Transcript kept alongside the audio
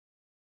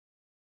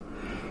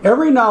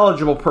Every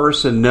knowledgeable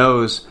person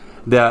knows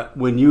that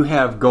when you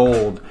have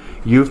gold,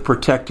 you've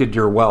protected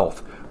your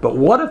wealth. But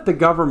what if the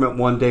government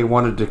one day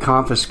wanted to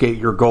confiscate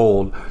your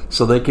gold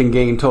so they can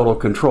gain total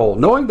control,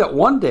 knowing that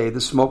one day the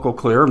smoke will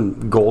clear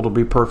and gold will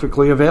be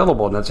perfectly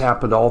available, and that's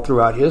happened all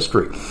throughout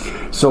history.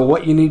 So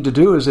what you need to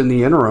do is, in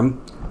the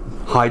interim,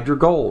 hide your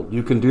gold.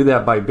 You can do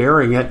that by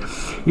burying it.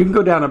 You can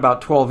go down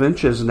about 12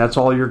 inches, and that's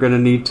all you're going to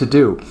need to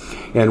do.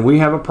 And we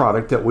have a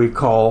product that we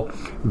call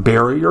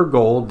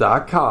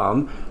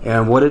buryyourgold.com,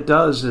 and what it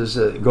does is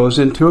it goes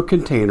into a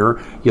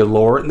container. You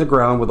lower it in the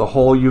ground with a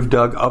hole you've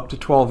dug up to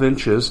 12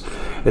 inches.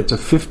 It's a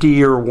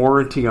 50-year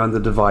warranty on the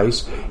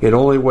device. It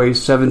only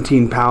weighs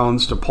 17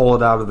 pounds to pull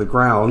it out of the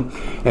ground,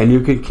 and you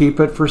can keep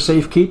it for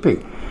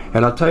safekeeping.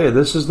 And I'll tell you,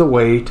 this is the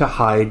way to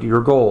hide your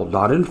gold,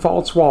 not in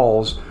false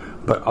walls,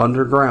 but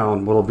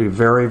underground. Will be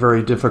very,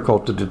 very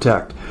difficult to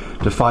detect.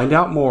 To find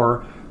out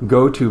more,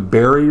 go to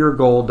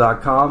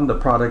buryyourgold.com. The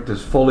product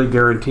is fully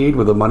guaranteed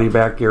with a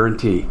money-back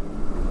guarantee.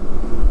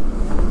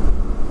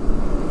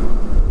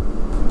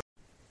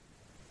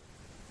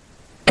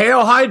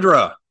 Hail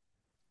Hydra!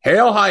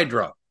 Hail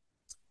Hydra!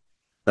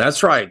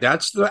 That's right.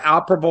 That's the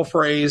operable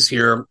phrase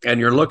here.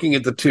 And you're looking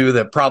at the two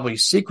that probably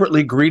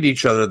secretly greet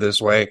each other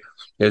this way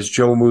as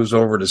Joe moves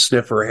over to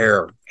sniff her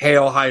hair.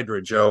 Hail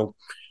Hydra, Joe.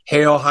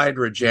 Hail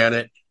Hydra,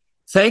 Janet.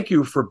 Thank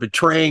you for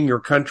betraying your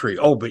country.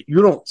 Oh, but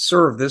you don't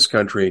serve this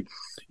country.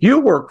 You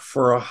work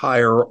for a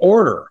higher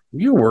order.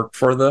 You work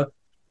for the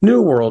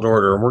New World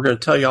Order, and we're going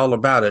to tell you all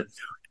about it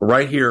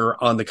right here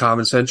on the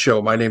Common Sense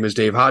Show. My name is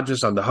Dave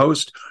Hodges. I'm the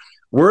host.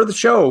 We're the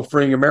show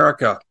freeing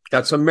America.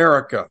 That's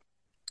America,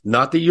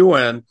 not the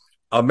UN.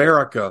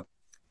 America,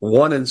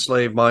 one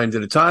enslaved mind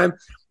at a time.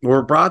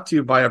 We're brought to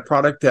you by a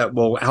product that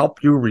will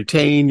help you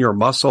retain your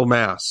muscle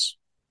mass.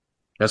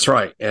 That's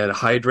right. And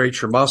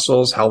hydrates your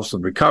muscles, helps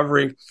with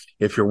recovery.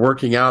 If you're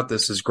working out,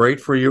 this is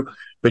great for you,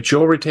 but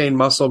you'll retain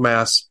muscle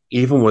mass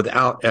even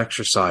without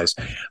exercise.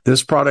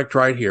 This product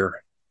right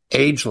here,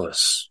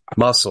 Ageless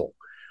Muscle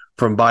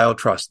from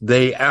BioTrust.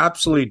 They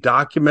absolutely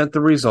document the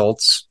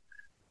results.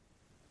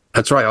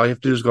 That's right. All you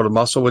have to do is go to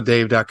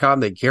musclewithdave.com.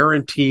 They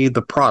guarantee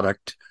the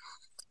product.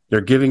 They're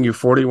giving you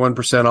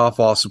 41% off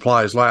while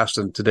supplies last.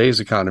 In today's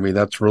economy,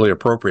 that's really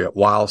appropriate,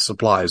 while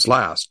supplies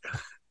last.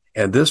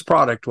 And this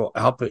product will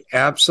help you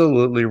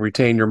absolutely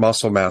retain your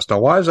muscle mass. Now,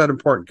 why is that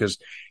important? Because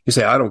you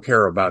say, I don't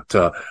care about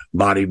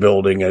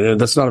bodybuilding,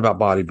 and that's not about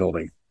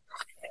bodybuilding.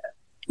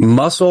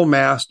 Muscle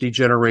mass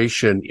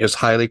degeneration is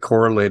highly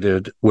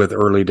correlated with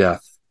early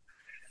death.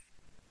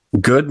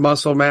 Good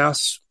muscle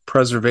mass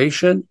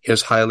preservation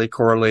is highly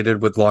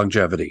correlated with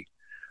longevity.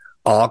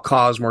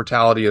 All-cause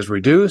mortality is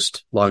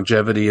reduced,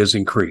 longevity is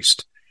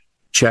increased.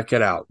 Check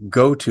it out.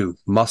 Go to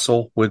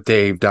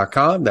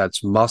musclewithdave.com.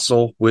 That's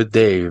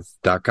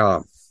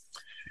musclewithdave.com.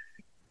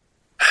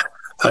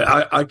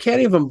 I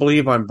can't even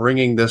believe I'm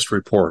bringing this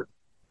report.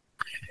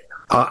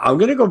 I'm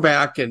going to go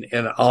back and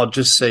I'll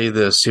just say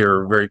this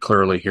here very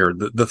clearly here.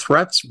 The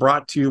threats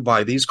brought to you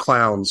by these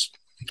clowns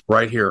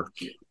right here,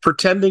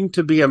 pretending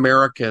to be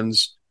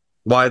Americans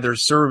while they're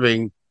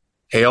serving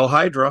Hail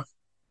Hydra.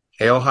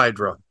 Hail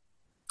Hydra.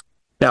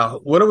 Now,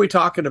 what are we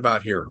talking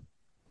about here?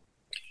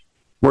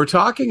 We're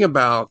talking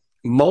about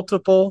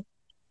multiple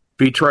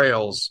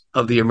betrayals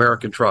of the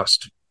American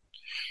trust,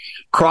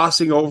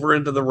 crossing over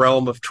into the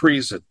realm of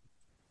treason,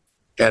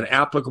 and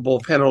applicable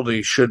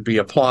penalties should be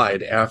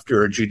applied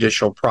after a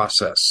judicial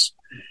process.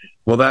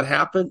 Will that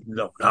happen?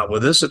 No, not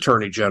with this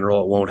Attorney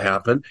General. It won't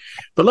happen.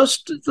 But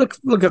let's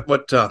look at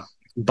what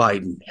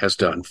Biden has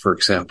done, for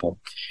example.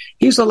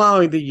 He's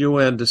allowing the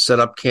UN to set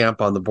up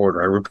camp on the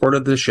border. I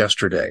reported this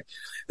yesterday.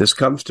 This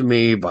comes to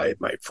me by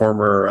my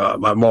former,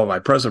 my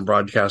present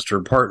broadcaster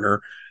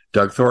partner,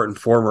 Doug Thornton,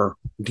 former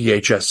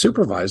DHS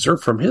supervisor,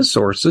 from his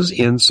sources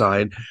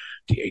inside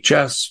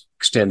DHS,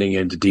 extending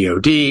into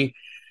DOD,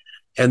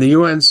 and the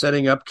UN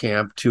setting up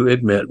camp to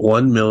admit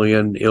 1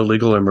 million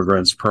illegal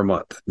immigrants per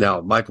month.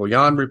 Now, Michael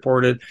Yan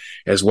reported,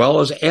 as well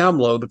as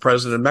AMLO, the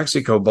president of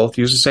Mexico, both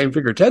use the same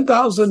figure.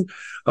 10,000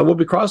 will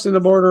be crossing the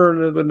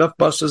border, and enough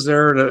buses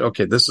there.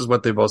 Okay, this is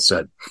what they both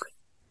said.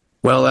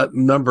 Well, that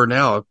number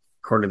now,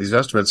 according to these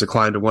estimates,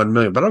 declined to 1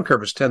 million. But I don't care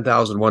if it's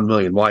 10,000, 1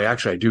 million. Why?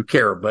 Actually, I do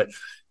care. But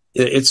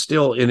it's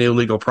still an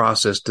illegal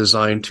process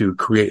designed to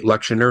create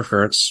election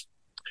interference,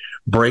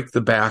 break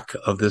the back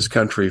of this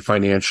country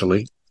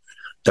financially.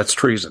 That's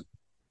treason.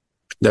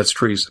 That's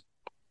treason.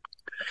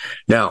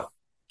 Now,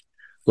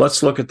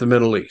 let's look at the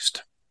Middle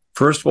East.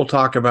 First, we'll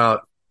talk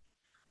about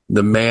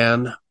the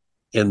man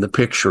in the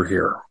picture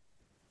here.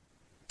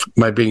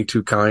 Am I being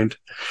too kind?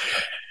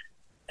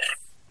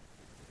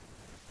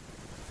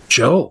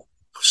 Joe.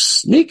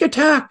 Sneak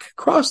attack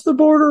across the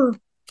border.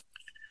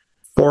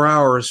 4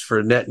 hours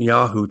for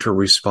Netanyahu to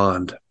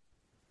respond.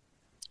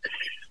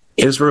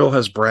 Israel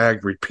has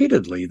bragged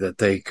repeatedly that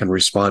they can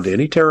respond to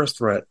any terrorist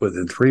threat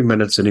within 3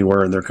 minutes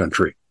anywhere in their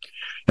country.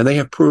 And they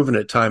have proven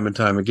it time and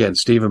time again.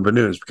 Stephen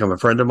Bannon has become a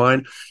friend of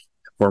mine,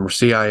 former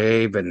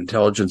CIA, been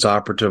intelligence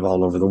operative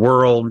all over the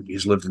world.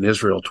 He's lived in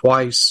Israel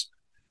twice.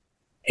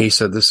 He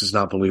said, this is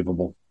not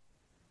believable.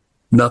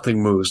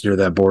 Nothing moves near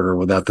that border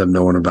without them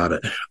knowing about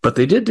it. But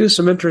they did do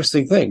some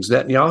interesting things.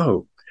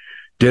 Netanyahu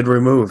did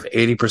remove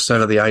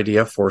 80% of the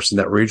IDF force in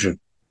that region.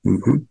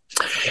 Mm-hmm.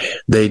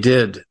 They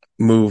did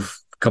move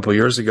a couple of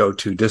years ago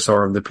to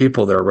disarm the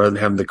people there rather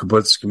than having the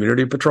kibbutz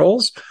community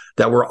patrols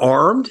that were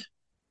armed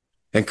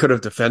and could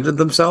have defended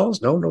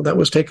themselves. No, that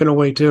was taken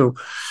away too.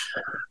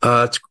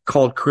 It's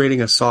called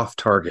creating a soft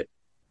target.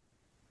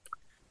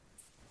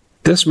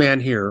 This man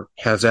here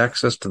has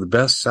access to the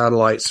best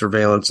satellite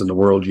surveillance in the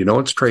world. You know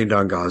it's trained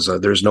on Gaza.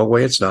 There's no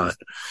way it's not.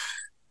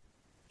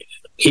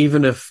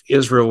 Even if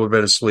Israel would have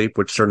been asleep,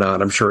 which they're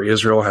not, I'm sure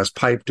Israel has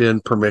piped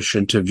in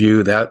permission to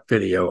view that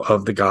video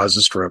of the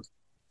Gaza Strip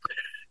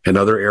and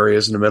other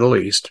areas in the Middle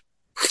East.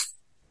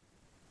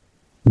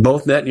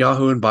 Both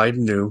Netanyahu and Biden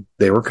knew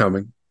they were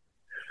coming.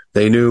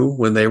 They knew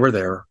when they were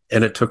there,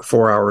 and it took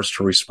 4 hours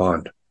to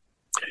respond.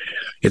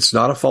 It's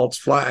not a false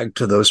flag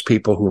to those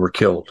people who were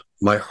killed.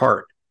 My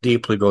heart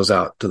deeply goes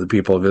out to the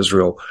people of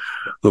Israel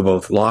who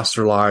both lost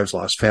their lives,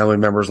 lost family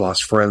members,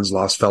 lost friends,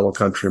 lost fellow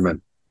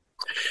countrymen.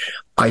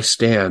 I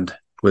stand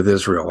with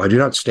Israel. I do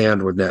not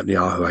stand with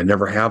Netanyahu. I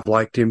never have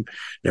liked him,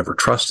 never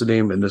trusted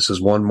him, and this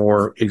is one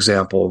more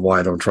example of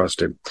why I don't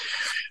trust him.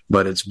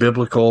 But it's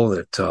biblical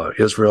that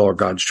Israel are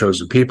God's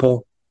chosen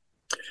people.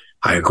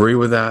 I agree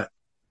with that.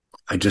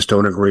 I just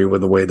don't agree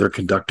with the way they're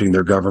conducting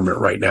their government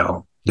right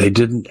now. They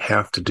didn't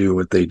have to do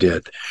what they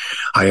did.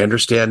 I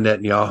understand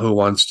Netanyahu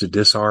wants to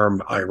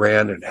disarm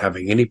Iran and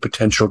having any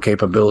potential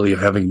capability of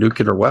having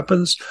nuclear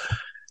weapons.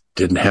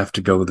 Didn't have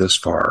to go this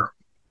far.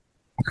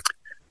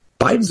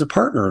 Biden's a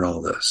partner in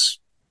all this.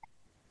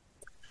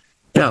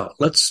 Now,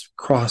 let's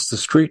cross the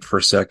street for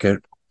a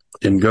second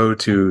and go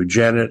to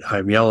Janet.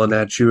 I'm yelling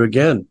at you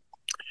again.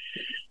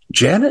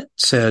 Janet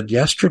said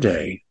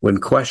yesterday, when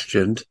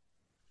questioned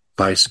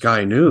by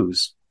Sky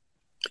News,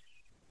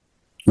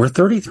 we're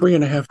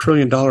 $33.5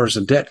 trillion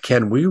in debt.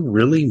 Can we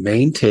really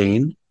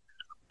maintain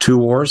two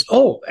wars?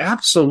 Oh,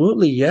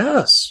 absolutely,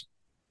 yes.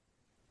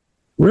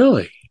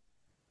 Really?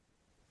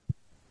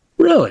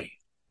 Really?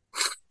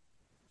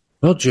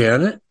 Well,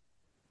 Janet,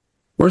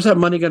 where's that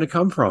money going to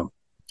come from?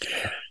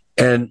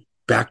 And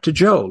back to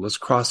Joe. Let's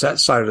cross that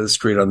side of the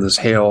street on this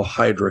Hail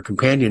Hydra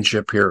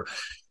companionship here.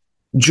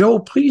 Joe,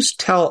 please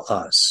tell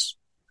us,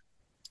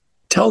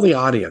 tell the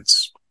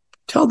audience,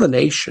 tell the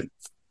nation,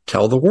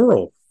 tell the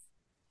world,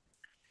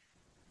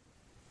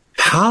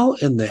 how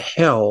in the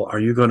hell are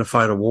you going to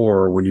fight a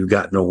war when you've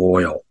got no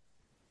oil?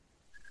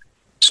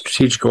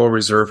 Strategic Oil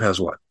Reserve has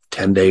what,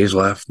 10 days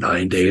left,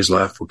 9 days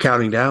left? We're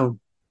counting down.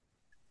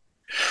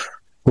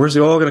 Where's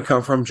the oil going to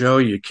come from, Joe?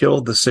 You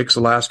killed the 6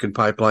 Alaskan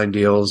pipeline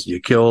deals. You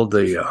killed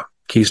the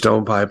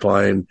Keystone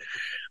pipeline.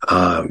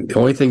 The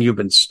only thing you've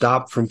been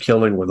stopped from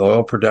killing with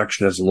oil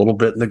production is a little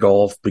bit in the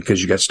Gulf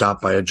because you got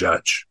stopped by a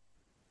judge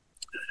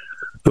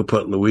who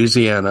put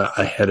Louisiana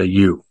ahead of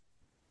you.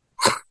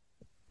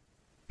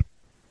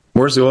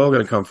 Where's the oil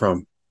going to come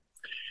from?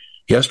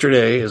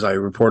 Yesterday, as I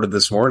reported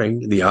this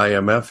morning, the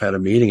IMF had a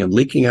meeting, and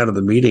leaking out of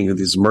the meeting,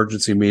 this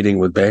emergency meeting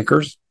with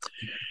bankers,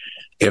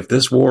 if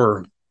this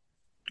war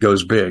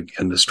goes big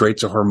and the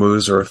Straits of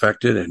Hormuz are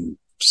affected and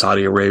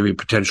Saudi Arabia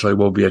potentially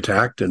will be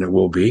attacked, and it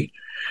will be,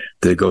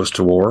 that it goes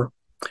to war,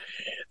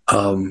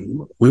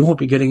 we won't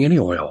be getting any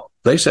oil.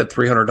 They said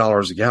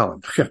 $300 a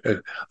gallon.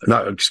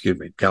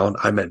 Gallon.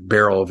 I meant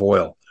barrel of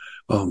oil.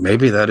 Well,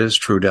 maybe that is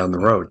true down the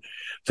road.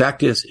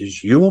 Fact is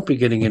you won't be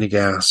getting any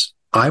gas.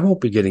 I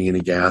won't be getting any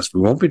gas.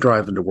 We won't be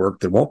driving to work.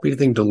 There won't be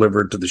anything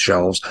delivered to the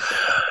shelves.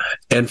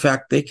 In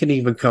fact, they can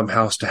even come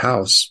house to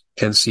house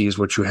and seize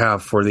what you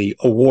have for the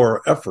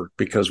war effort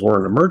because we're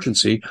in an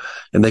emergency,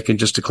 and they can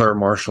just declare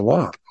martial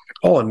law.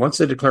 Oh, and once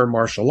they declare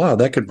martial law,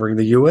 that could bring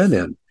the UN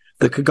in.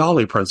 The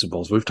Kigali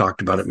principles. We've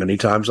talked about it many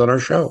times on our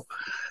show.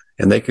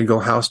 And they can go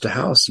house to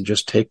house and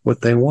just take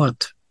what they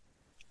want.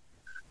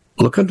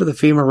 Look into the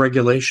FEMA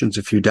regulations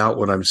if you doubt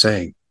what I'm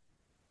saying.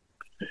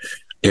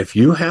 If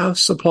you have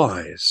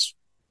supplies,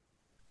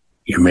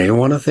 you may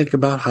want to think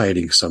about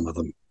hiding some of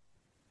them.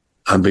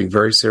 I'm being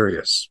very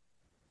serious.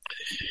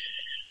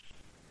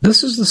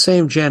 This is the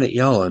same Janet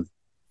Yellen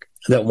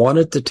that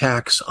wanted to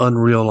tax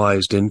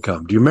unrealized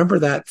income. Do you remember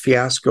that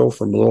fiasco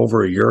from a little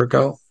over a year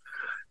ago?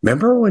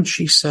 Remember when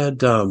she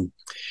said,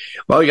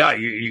 well, yeah,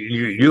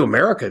 you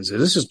Americans,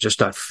 this is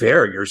just not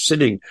fair. You're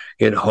sitting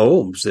in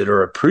homes that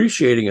are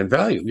appreciating in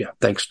value. Yeah,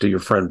 thanks to your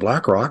friend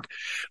BlackRock.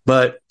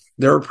 But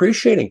they're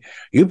appreciating.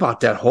 You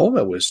bought that home,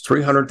 it was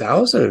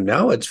 $300,000, and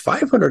now it's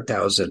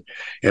 $500,000.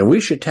 And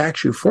we should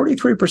tax you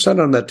 43%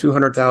 on that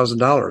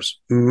 $200,000.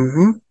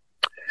 Mm-hmm.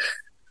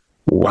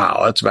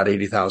 Wow, that's about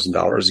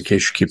 $80,000 in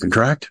case you're keeping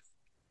track.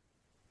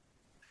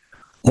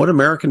 What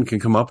American can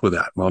come up with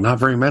that? Well, not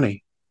very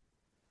many.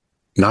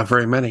 Not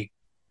very many.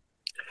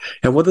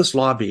 And will this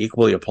law be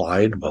equally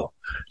applied? Will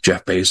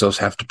Jeff Bezos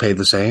have to pay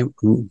the same?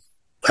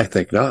 I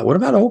think not. What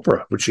about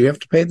Oprah? Would she have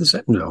to pay the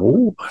same?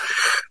 No.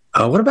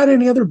 What about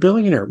any other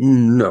billionaire?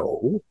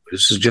 No.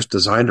 This is just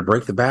designed to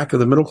break the back of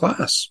the middle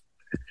class.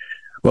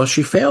 Well,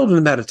 she failed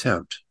in that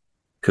attempt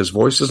because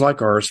voices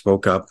like ours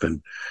spoke up,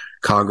 and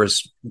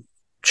Congress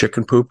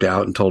chicken pooped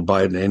out and told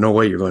Biden, ain't no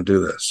way you're going to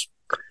do this.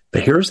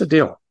 But here's the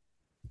deal.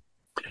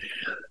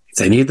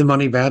 They need the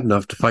money bad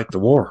enough to fight the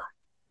war.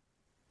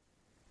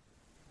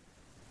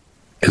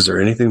 Is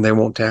there anything they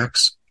won't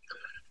tax?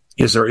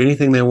 Is there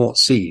anything they won't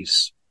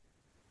seize?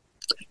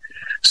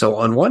 So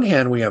on one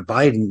hand, we have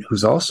Biden,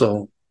 who's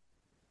also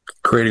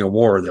creating a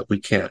war that we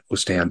can't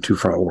withstand,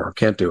 two-front war.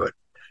 Can't do it.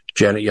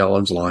 Janet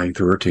Yellen's lying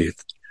through her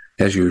teeth,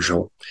 as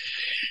usual.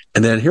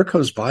 And then here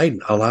comes Biden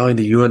allowing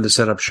the UN to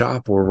set up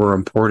shop where we're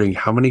importing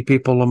how many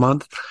people a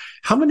month?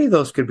 How many of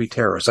those could be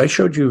terrorists? I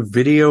showed you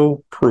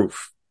video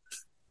proof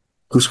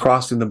who's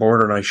crossing the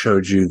border, and I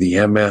showed you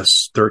the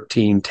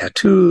MS-13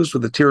 tattoos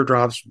with the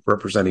teardrops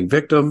representing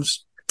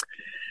victims.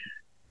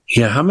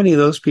 Yeah, how many of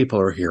those people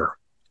are here?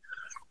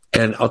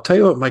 And I'll tell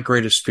you what my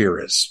greatest fear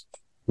is.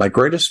 My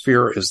greatest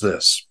fear is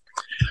this.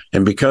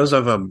 And because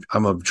I'm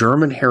of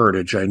German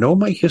heritage, I know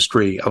my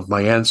history of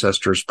my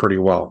ancestors pretty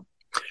well.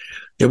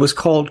 It was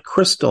called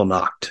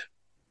Kristallnacht,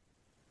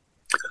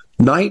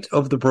 Night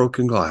of the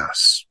Broken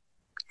Glass.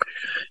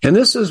 And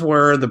this is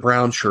where the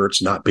brown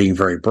shirts, not being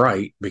very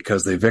bright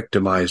because they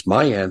victimized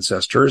my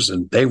ancestors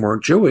and they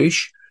weren't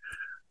Jewish,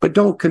 but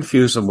don't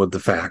confuse them with the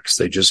facts.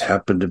 They just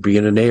happened to be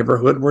in a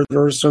neighborhood where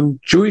there were some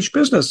Jewish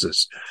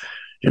businesses.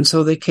 And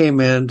so they came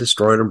in,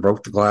 destroyed them,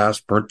 broke the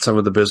glass, burnt some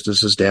of the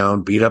businesses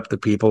down, beat up the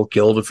people,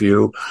 killed a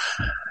few.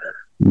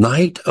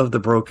 Night of the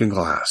Broken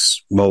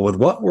Glass. Well, with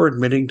what we're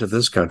admitting to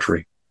this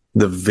country,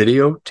 the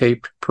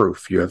videotaped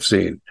proof you have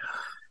seen,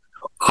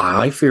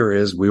 I fear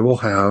is we will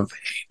have a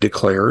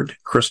declared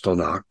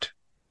Kristallnacht,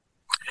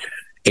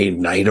 a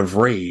night of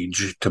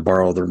rage, to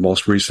borrow their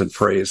most recent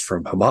phrase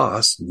from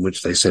Hamas, in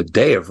which they said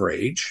day of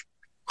rage.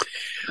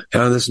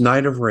 And on this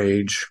night of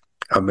rage,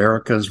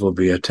 Americans will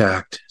be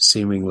attacked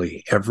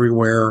seemingly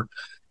everywhere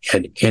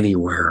and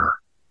anywhere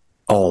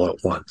all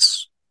at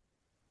once.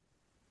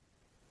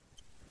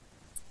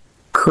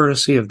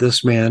 Courtesy of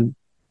this man,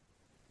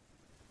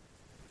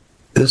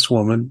 this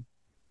woman,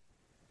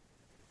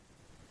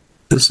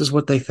 this is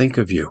what they think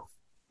of you.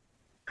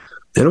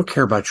 They don't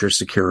care about your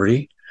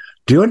security.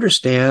 Do you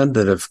understand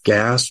that if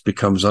gas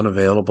becomes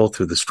unavailable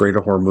through the Strait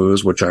of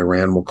Hormuz, which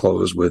Iran will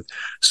close with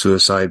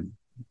suicide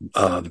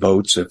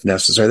boats if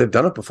necessary, they've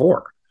done it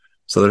before.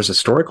 So there's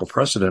historical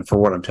precedent for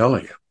what I'm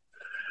telling you.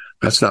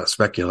 That's not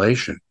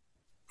speculation.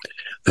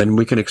 Then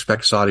we can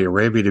expect Saudi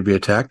Arabia to be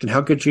attacked. And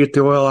how could you get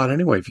the oil out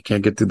anyway if you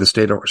can't get through the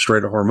Strait of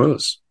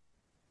Hormuz?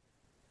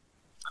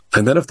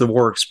 And then if the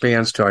war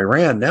expands to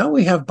Iran, now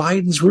we have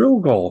Biden's real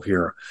goal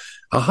here.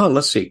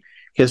 Let's see.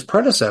 His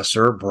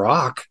predecessor,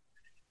 Barack,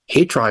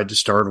 he tried to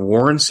start a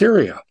war in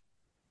Syria.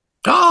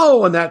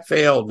 Oh, and that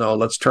failed. No,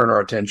 let's turn our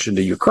attention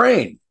to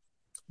Ukraine.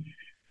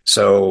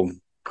 So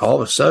all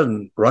of a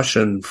sudden,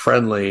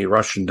 Russian-friendly,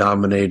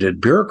 Russian-dominated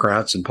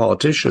bureaucrats and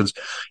politicians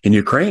in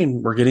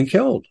Ukraine were getting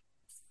killed.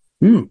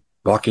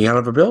 Walking out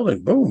of a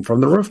building, boom,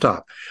 from the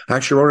rooftop. I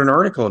actually wrote an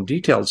article and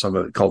detailed some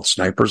of it called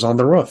Snipers on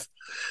the Roof.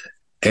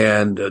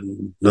 And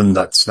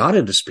that's not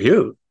in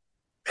dispute.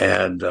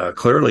 And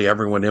clearly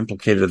everyone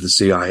implicated the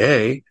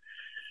CIA.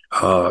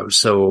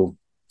 So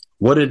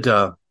what did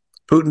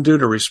Putin do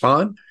to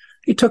respond?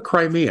 He took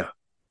Crimea.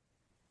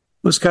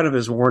 It was kind of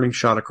his warning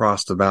shot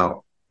across the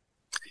bow.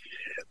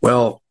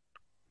 Well,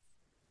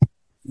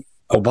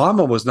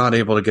 Obama was not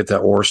able to get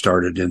that war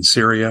started in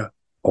Syria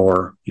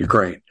or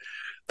Ukraine.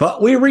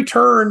 But we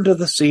returned to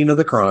the scene of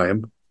the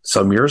crime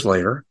some years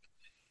later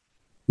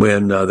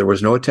when there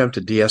was no attempt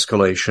at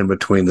de-escalation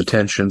between the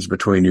tensions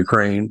between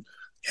Ukraine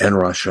and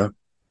Russia.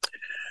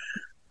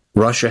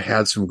 Russia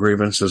had some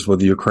grievances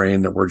with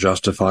Ukraine that were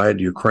justified.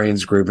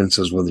 Ukraine's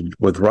grievances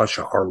with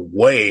Russia are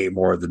way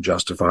more than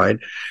justified,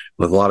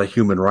 with a lot of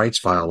human rights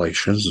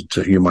violations,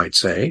 you might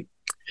say.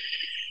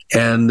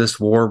 And this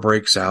war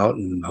breaks out,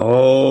 and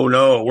oh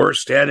no, we're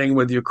standing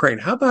with Ukraine.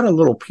 How about a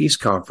little peace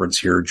conference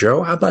here,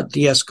 Joe? How about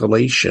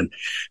de-escalation?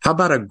 How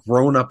about a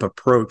grown-up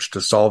approach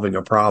to solving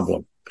a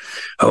problem?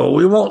 Oh,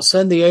 we won't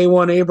send the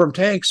A-1 Abrams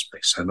tanks. We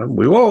send them.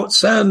 We won't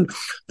send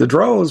the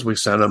drones. We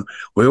send them.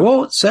 We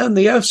won't send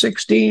the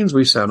F-16s.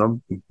 We send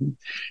them.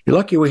 You're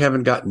lucky we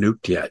haven't got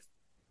nuked yet,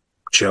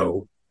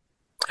 Joe.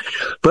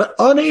 But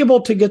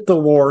unable to get the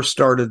war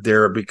started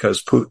there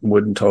because Putin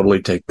wouldn't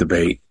totally take the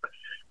bait.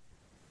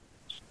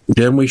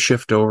 Then we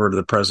shift over to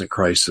the present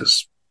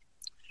crisis.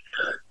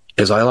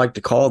 As I like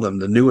to call them,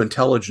 the new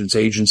intelligence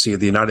agency of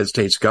the United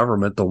States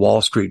government, the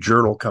Wall Street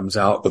Journal, comes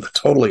out with a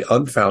totally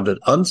unfounded,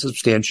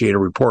 unsubstantiated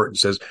report and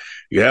says,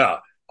 yeah,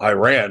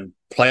 Iran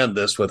planned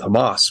this with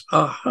Hamas.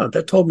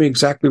 That told me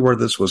exactly where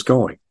this was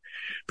going.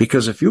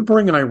 Because if you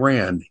bring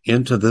Iran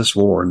into this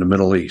war in the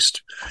Middle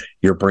East,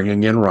 you're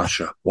bringing in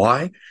Russia.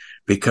 Why?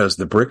 Because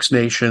the BRICS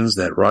nations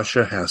that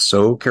Russia has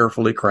so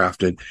carefully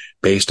crafted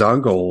based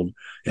on gold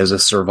as a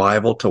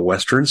survival to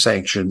Western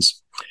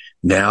sanctions,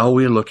 now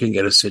we're looking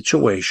at a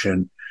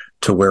situation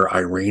to where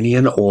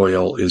Iranian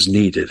oil is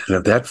needed. And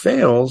if that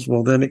fails,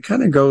 well, then it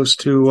kind of goes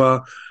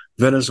to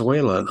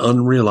Venezuela, an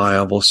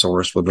unreliable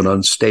source with an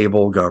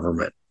unstable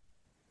government.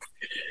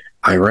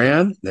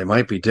 Iran, they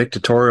might be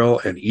dictatorial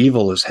and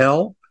evil as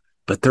hell,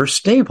 but they're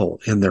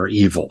stable in their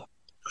evil.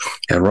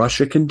 And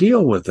Russia can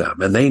deal with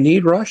them, and they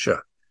need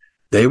Russia.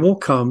 they will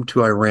come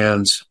to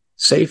Iran's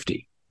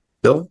safety.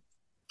 They'll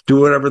do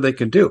whatever they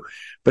can do.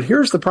 But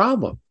here's the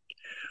problem.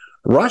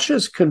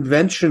 Russia's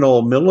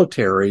conventional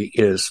military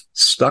is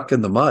stuck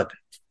in the mud.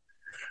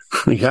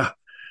 Yeah.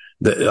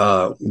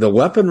 The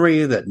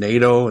weaponry that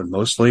NATO and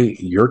mostly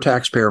your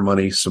taxpayer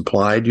money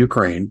supplied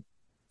Ukraine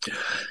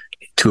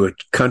to a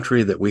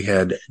country that we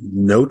had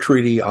no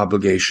treaty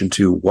obligation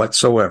to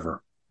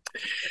whatsoever.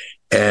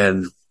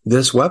 And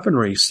this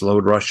weaponry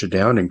slowed Russia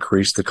down,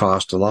 increased the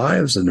cost of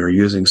lives, and they're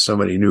using so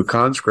many new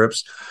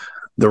conscripts.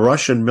 The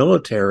Russian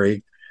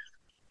military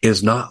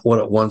is not what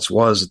it once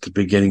was at the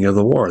beginning of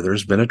the war.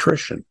 There's been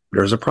attrition.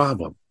 There's a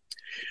problem.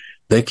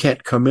 They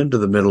can't come into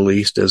the Middle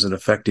East as an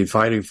effective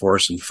fighting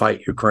force and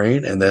fight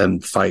Ukraine and then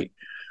fight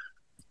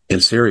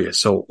in Syria.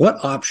 So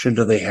what option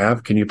do they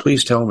have? Can you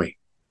please tell me?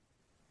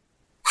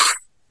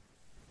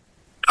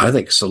 I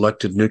think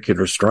selected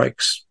nuclear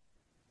strikes.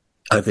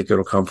 I think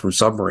it'll come from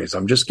submarines.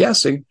 I'm just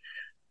guessing,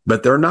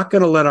 but they're not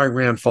going to let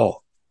Iran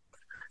fall.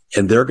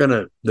 And they're going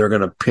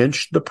to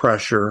pinch the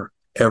pressure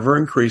ever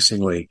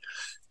increasingly.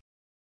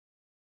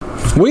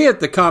 We at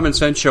the Common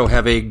Sense Show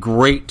have a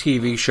great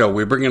TV show.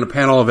 We bring in a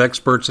panel of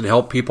experts and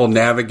help people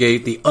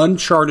navigate the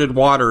uncharted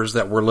waters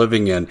that we're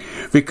living in.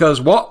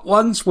 Because what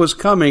once was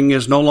coming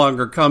is no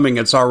longer coming.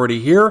 It's already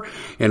here,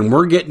 and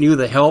we're getting you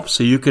the help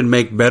so you can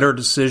make better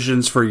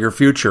decisions for your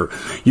future.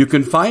 You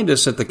can find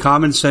us at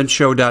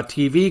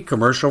thecommonsenseshow.tv,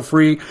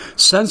 commercial-free,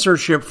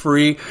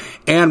 censorship-free,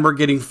 and we're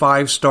getting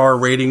 5-star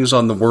ratings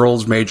on the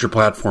world's major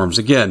platforms.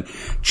 Again,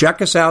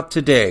 check us out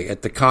today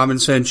at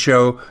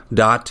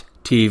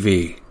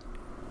thecommonsenseshow.tv.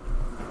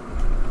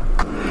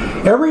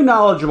 Every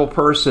knowledgeable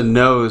person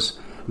knows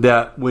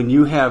that when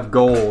you have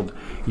gold,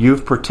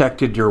 you've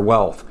protected your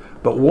wealth.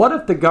 But what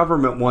if the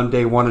government one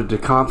day wanted to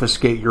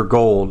confiscate your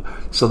gold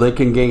so they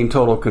can gain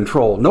total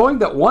control, knowing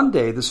that one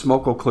day the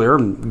smoke will clear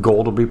and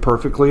gold will be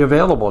perfectly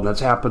available, and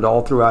that's happened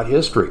all throughout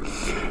history.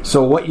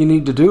 So what you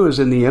need to do is,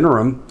 in the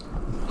interim,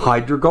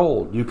 hide your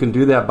gold. You can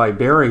do that by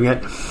burying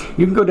it.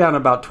 You can go down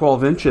about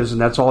 12 inches, and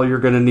that's all you're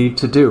going to need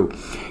to do.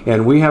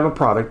 And we have a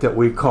product that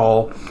we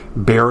call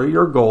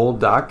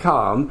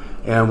buryyourgold.com,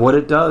 and what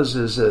it does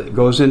is it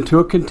goes into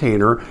a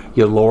container.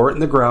 You lower it in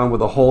the ground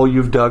with a hole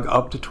you've dug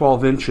up to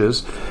 12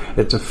 inches.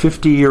 It's a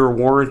 50-year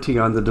warranty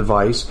on the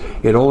device.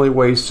 It only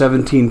weighs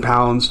 17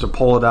 pounds to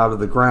pull it out of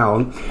the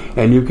ground,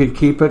 and you can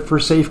keep it for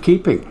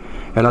safekeeping.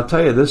 And I'll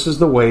tell you, this is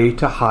the way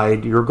to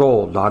hide your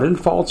gold, not in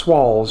false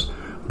walls,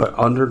 but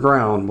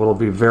underground. Will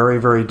be very,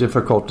 very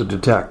difficult to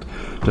detect.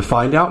 To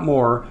find out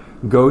more,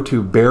 go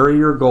to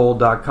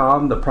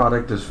buryyourgold.com. The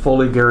product is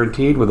fully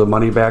guaranteed with a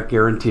money-back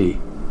guarantee.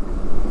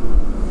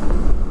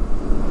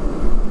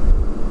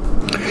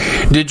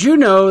 Did you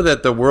know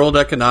that the World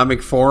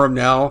Economic Forum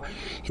now,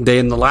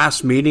 in the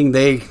last meeting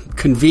they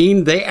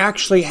convened, they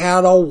actually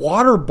had a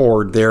water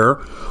board there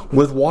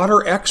with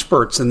water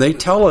experts, and they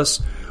tell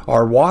us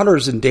our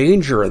water's in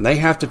danger and they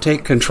have to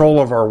take control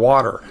of our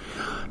water.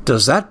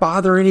 Does that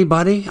bother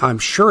anybody? I'm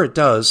sure it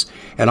does.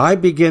 And I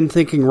begin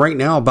thinking right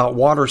now about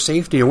water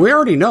safety. And we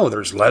already know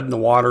there's lead in the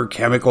water,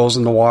 chemicals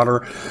in the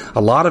water.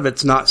 A lot of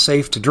it's not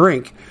safe to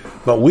drink.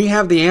 But we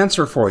have the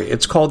answer for you.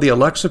 It's called the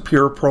Alexa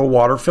Pure Pro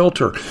Water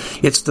Filter.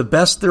 It's the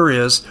best there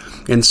is,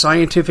 and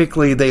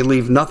scientifically they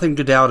leave nothing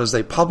to doubt as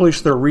they publish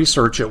their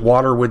research at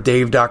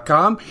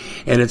waterwithdave.com,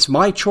 and it's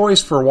my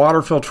choice for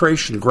water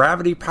filtration.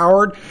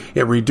 Gravity-powered,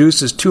 it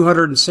reduces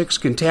 206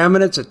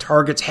 contaminants, it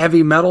targets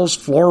heavy metals,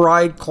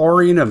 fluoride,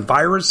 chlorine, and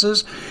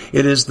viruses.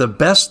 It is the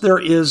best there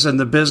is in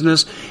the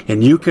business,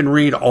 and you can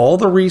read all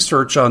the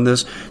research on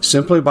this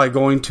simply by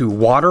going to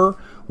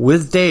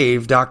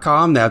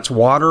waterwithdave.com. That's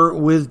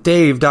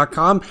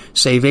waterwithdave.com.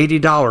 Save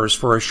 $80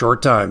 for a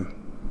short time.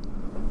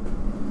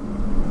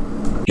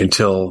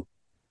 Until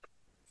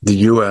the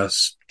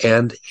U.S.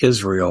 and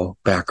Israel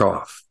back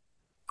off.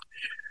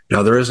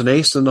 Now, there is an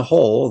ace in the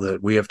hole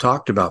that we have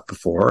talked about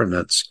before, and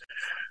that's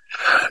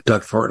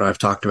Doug Thornton and I have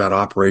talked about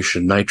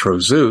Operation Nitro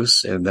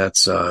Zeus, and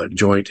that's a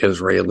joint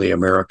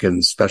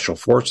Israeli-American Special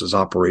Forces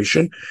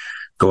operation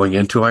going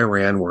into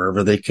Iran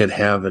wherever they could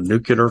have a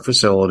nuclear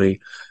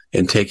facility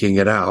and taking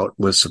it out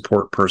with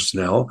support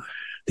personnel.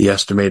 The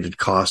estimated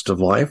cost of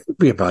life would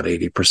be about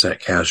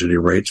 80% casualty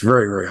rates.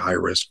 Very, very high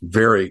risk,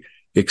 very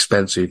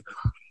expensive,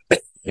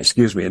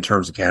 in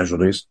terms of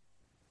casualties.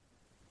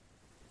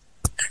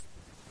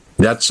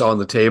 That's on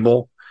the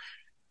table.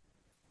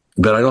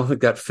 But I don't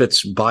think that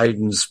fits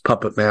Biden's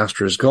puppet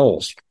master's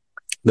goals.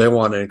 They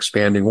want an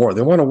expanding war.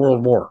 They want a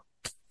world war.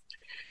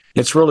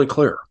 It's really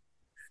clear.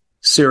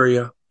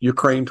 Syria,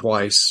 Ukraine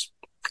twice,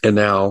 and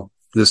now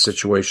this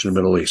situation in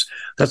the Middle East.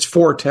 That's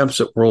 4 attempts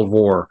at world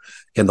war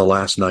in the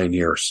last 9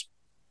 years.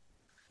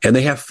 And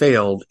they have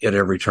failed at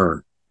every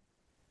turn.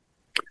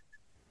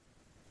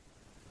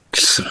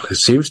 So it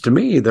seems to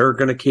me they're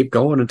going to keep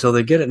going until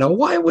they get it. Now,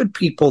 why would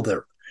people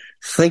that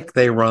think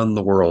they run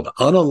the world,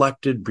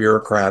 unelected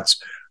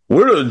bureaucrats,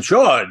 we're in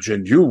charge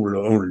and you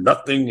own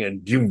nothing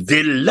and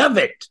they love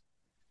it?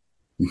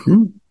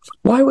 Mm-hmm.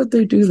 Why would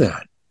they do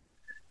that?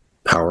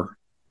 Power.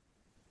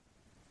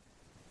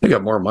 They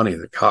got more money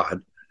than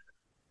God.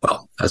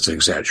 Well, that's an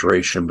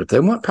exaggeration, but they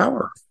want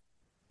power.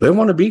 They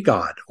want to be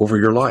God over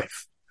your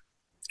life.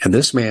 And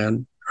this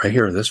man right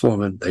here, this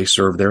woman, they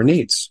serve their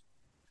needs.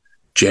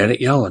 Janet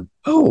Yellen.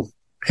 Oh,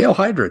 hail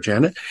Hydra,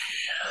 Janet.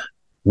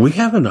 We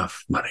have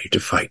enough money to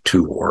fight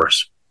 2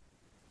 wars.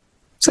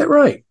 Is that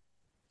right?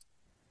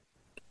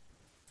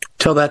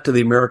 Tell that to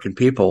the American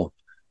people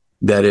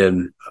that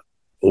in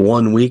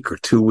 1 week or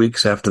 2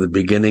 weeks after the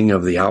beginning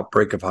of the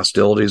outbreak of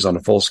hostilities on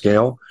a full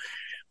scale,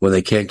 when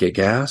they can't get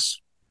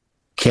gas,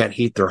 can't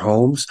heat their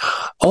homes.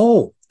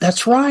 Oh,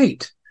 that's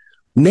right.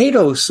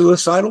 NATO's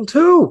suicidal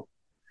too.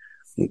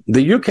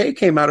 The UK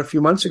came out a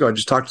few months ago. I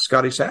just talked to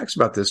Scotty Sachs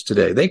about this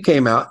today. They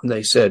came out and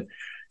they said,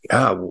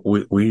 yeah,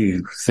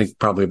 we think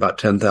probably about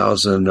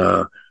 10,000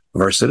 of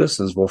our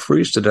citizens will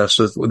freeze to death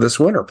with this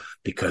winter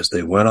because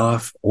they went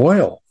off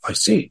oil. I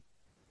see.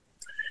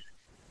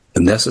 A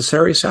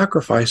necessary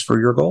sacrifice for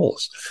your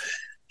goals.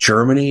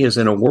 Germany is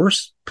in a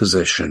worse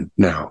position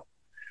now.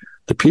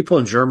 The people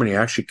in Germany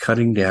are actually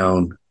cutting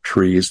down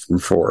trees from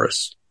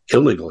forests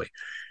illegally,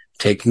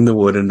 taking the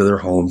wood into their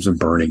homes and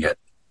burning it.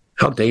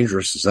 How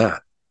dangerous is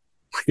that?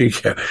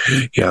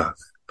 Yeah.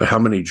 But how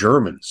many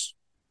Germans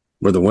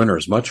where the winter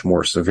is much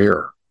more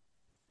severe?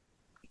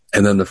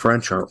 And then the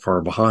French aren't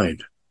far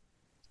behind.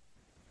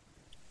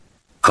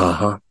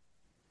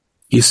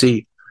 You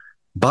see,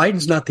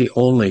 Biden's not the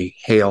only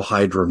Hail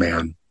Hydra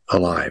man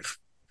alive.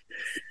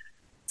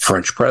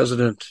 French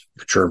president,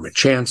 the German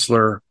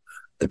chancellor,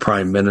 the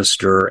prime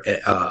minister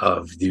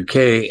of the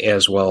UK,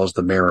 as well as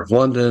the mayor of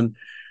London,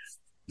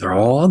 they're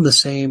all on the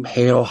same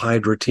Hail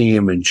Hydra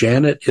team, and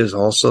Janet is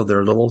also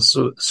their little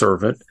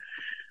servant.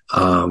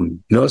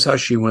 Notice how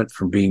she went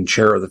from being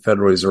chair of the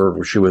Federal Reserve,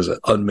 where she was an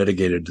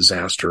unmitigated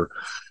disaster.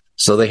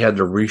 So they had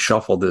to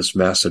reshuffle this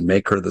mess and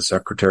make her the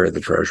Secretary of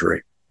the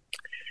Treasury.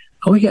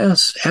 Oh,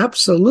 yes,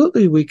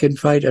 absolutely, we can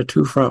fight a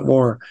 2-front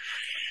war.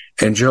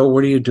 And Joe,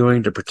 what are you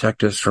doing to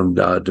protect us from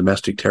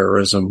domestic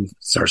terrorism,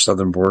 our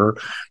southern border?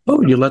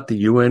 Oh, you let the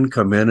UN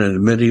come in and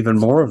admit even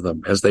more of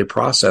them as they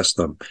process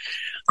them.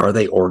 Are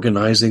they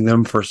organizing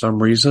them for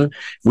some reason?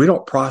 We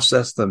don't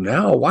process them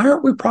now. Why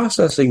aren't we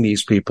processing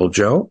these people,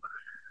 Joe?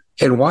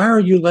 And why are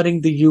you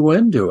letting the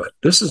UN do it?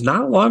 This is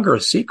no longer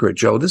a secret,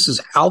 Joe. This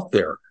is out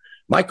there.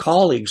 My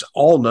colleagues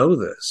all know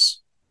this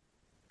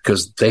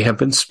because they have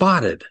been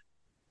spotted.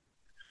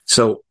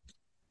 So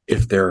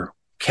if they're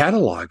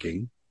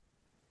cataloging,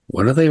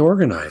 what are they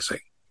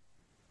organizing?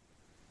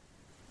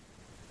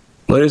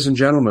 Ladies and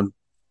gentlemen,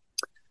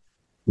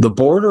 the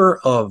border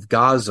of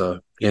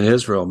Gaza in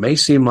Israel may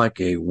seem like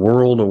a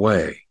world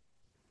away,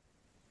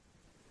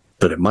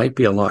 but it might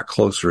be a lot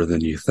closer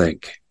than you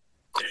think.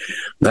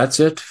 That's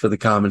it for the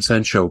Common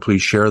Sense Show.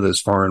 Please share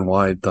this far and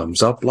wide.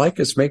 Thumbs up, like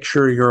us. Make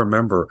sure you're a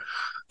member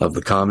of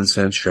the Common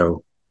Sense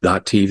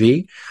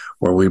Show.tv,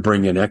 where we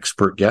bring in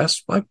expert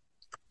guests like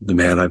the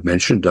man I've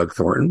mentioned, Doug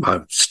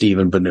Thornton,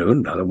 Stephen Benoon,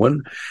 another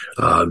one,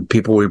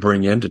 people we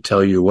bring in to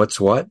tell you what's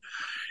what,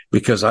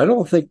 because I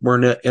don't think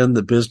we're in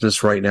the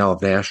business right now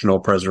of national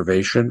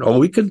preservation. Oh,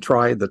 we can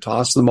try. The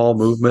Toss Them All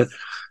movement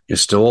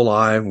is still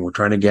alive, and we're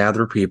trying to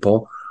gather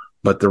people.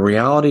 But the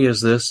reality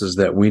is this, is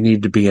that we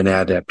need to be in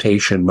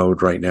adaptation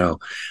mode right now.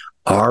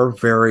 Our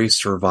very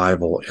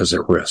survival is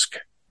at risk.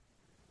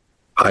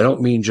 I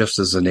don't mean just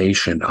as a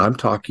nation. I'm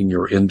talking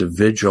your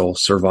individual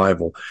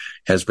survival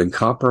has been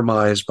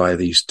compromised by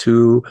these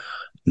 2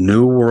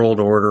 New World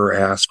Order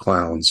ass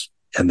clowns,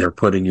 and they're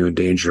putting you in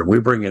danger. We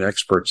bring in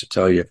experts to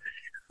tell you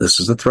this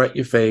is the threat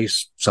you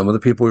face. Some of the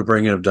people we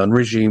bring in have done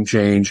regime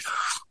change,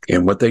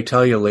 and what they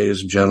tell you,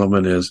 ladies and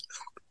gentlemen, is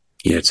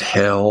it's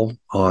hell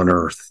on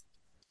earth.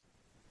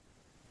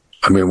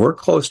 I mean, we're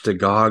close to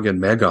Gog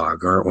and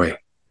Magog, aren't we?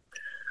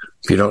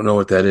 If you don't know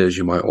what that is,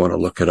 you might want to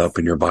look it up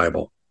in your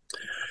Bible.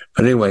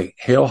 But anyway,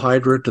 Hail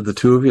Hydra to the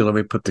 2 of you. Let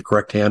me put the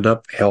correct hand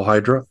up. Hail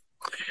Hydra.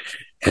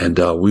 And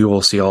we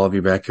will see all of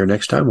you back here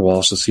next time. We'll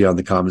also see you on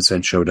the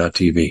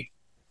CommonSenseShow.tv.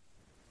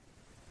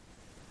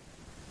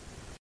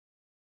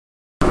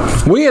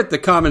 We at the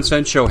Common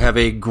Sense Show have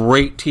a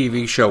great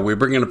TV show. We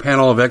bring in a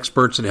panel of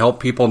experts and help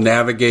people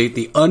navigate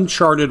the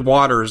uncharted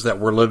waters that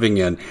we're living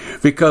in.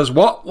 Because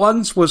what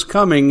once was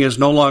coming is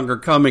no longer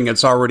coming.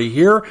 It's already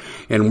here,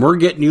 and we're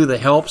getting you the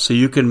help so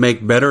you can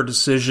make better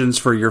decisions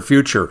for your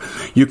future.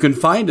 You can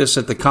find us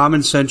at the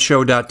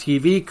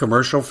CommonSenseShow.tv,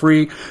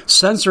 commercial-free,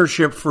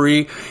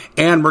 censorship-free,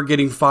 and we're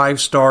getting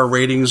 5-star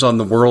ratings on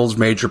the world's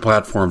major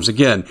platforms.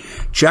 Again,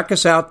 check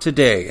us out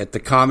today at the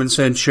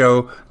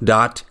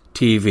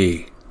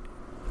CommonSenseShow.tv.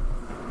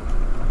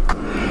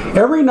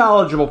 Every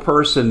knowledgeable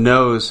person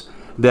knows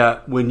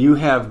that when you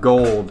have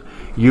gold,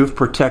 you've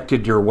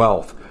protected your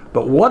wealth.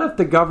 But what if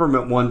the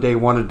government one day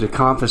wanted to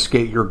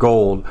confiscate your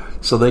gold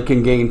so they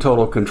can gain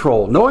total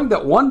control, knowing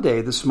that one day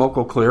the smoke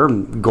will clear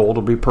and gold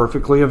will be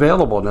perfectly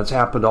available, and that's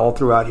happened all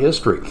throughout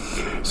history.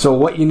 So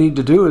what you need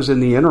to do is, in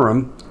the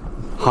interim,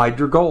 hide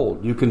your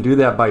gold. You can do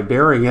that by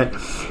burying it.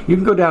 You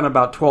can go down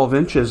about 12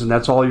 inches, and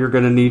that's all you're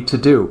going to need to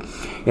do.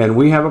 And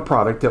we have a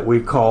product that we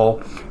call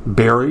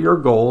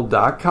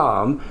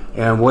buryyourgold.com,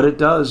 and what it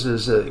does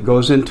is it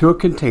goes into a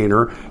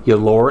container. You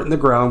lower it in the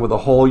ground with a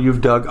hole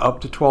you've dug up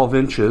to 12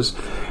 inches.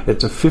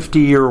 It's a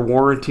 50-year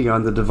warranty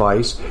on the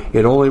device.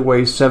 It only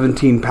weighs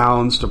 17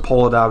 pounds to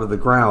pull it out of the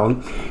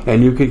ground,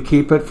 and you can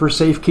keep it for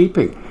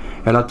safekeeping.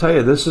 And I'll tell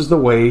you, this is the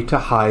way to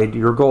hide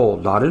your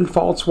gold. Not in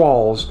false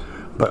walls,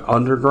 but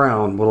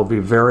underground, will be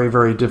very,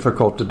 very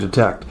difficult to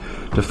detect.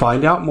 To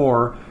find out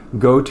more,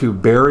 go to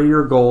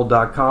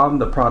buryyourgold.com.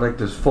 The product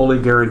is fully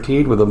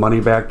guaranteed with a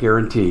money-back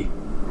guarantee.